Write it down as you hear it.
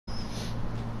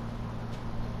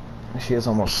She is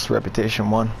almost reputation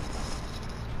 1.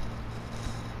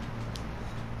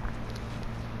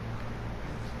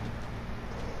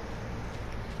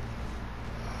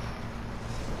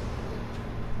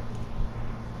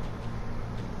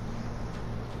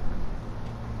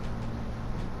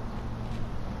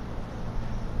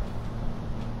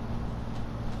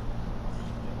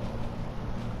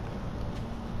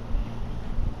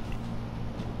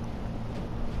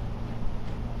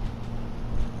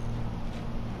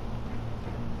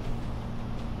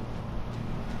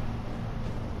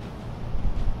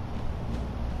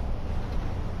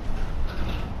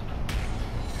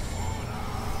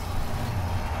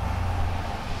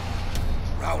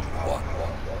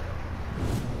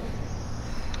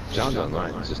 John's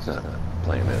online. He's just not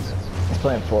playing this. He's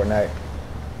playing Fortnite.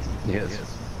 He is.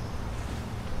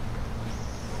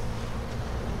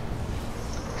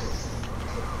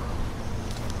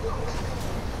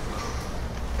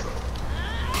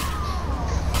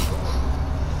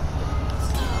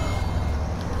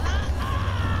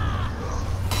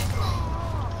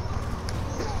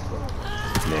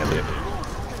 Nailed it.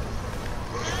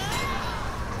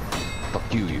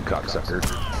 Fuck you, you cocksucker.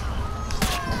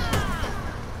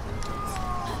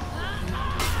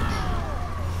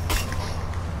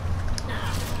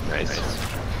 Nice.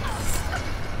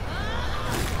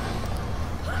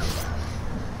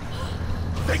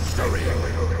 Victory.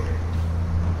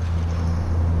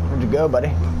 Where'd you go, buddy?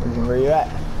 Where you at?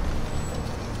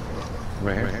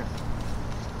 Right here.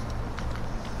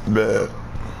 Bleh.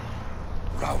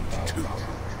 Round 2.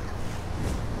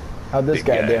 How'd this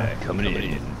guy do? Coming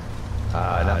in.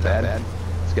 Not bad.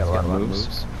 He's got a lot of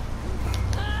moves.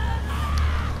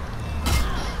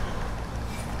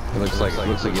 It looks like he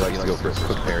likes to go for his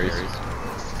quick parries.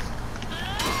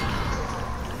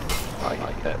 Oh,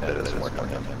 yeah, that doesn't work on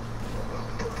him.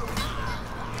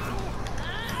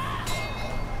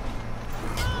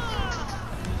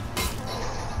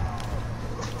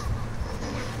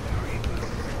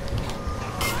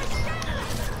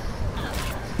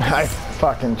 I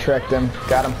fucking tricked him.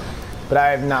 Got him. But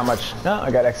I have not much. No,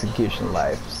 I got execution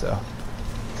life, so.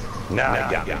 Nah,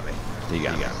 he got me. He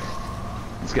got me.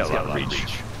 He's got a lot of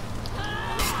reach.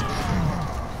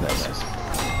 Nice.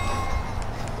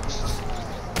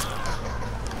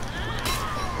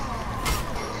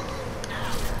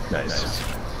 Nice.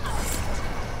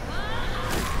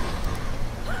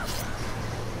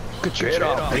 Good trade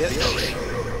off, bitch.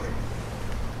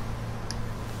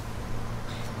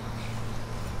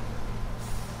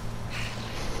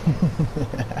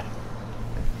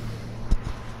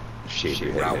 Shave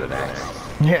your head out of that.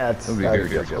 Yeah, it's It would be very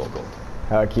difficult.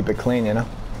 how I keep it clean, you know?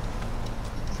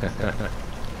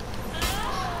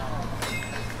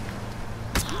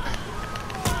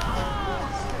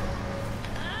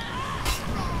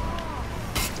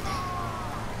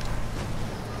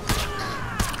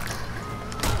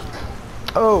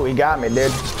 Oh, he got me, dude.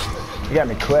 He got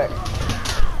me quick.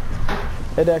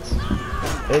 Hey, Dex.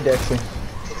 Hey, Dexy.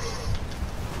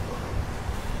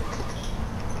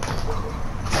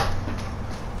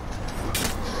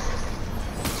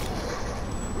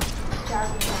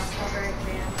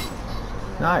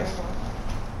 Nice.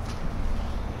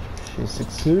 She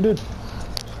succeeded.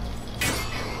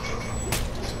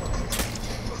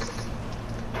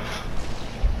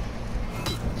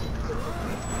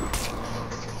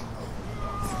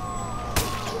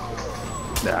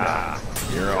 Nah,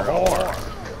 you're a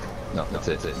whore. No, that's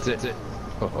it. That's it.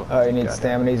 Oh, you need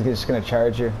stamina. He's just gonna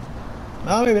charge you.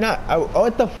 No, maybe not. Oh,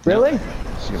 what the? Really?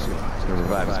 He's gonna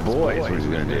revive his boys. What is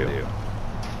he gonna do?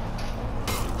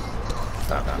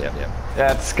 Oh, yeah.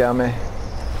 That's scummy.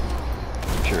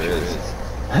 Sure is.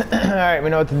 Alright, we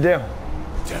know what to do.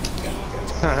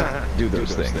 Do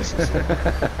those things.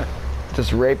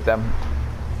 Just rape them.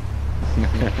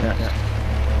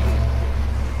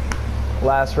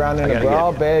 Last round in a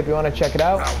brawl, babe. You want to check it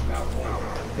out?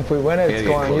 If we win it, it's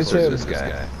going on YouTube. This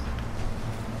guy.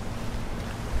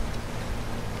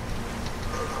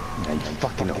 You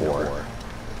fucking whore.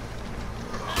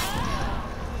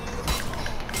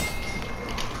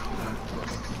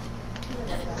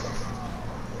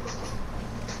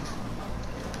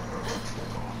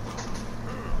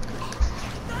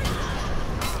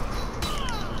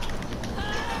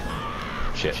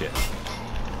 Shit.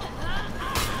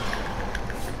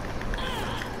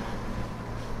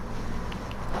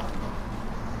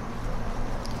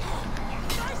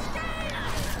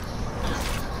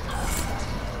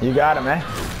 You got him, eh?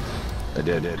 I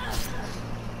did.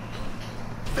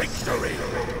 Victory.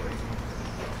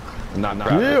 I'm not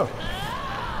proud of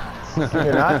it.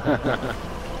 You're not?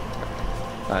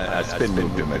 I spin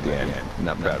moved him at the end. I'm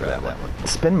not proud of that one.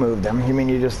 Spin moved him. You mean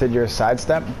you just did your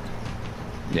sidestep?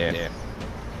 Yeah.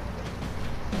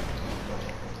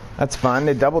 That's fine.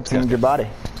 They double teamed your body.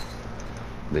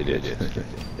 They did.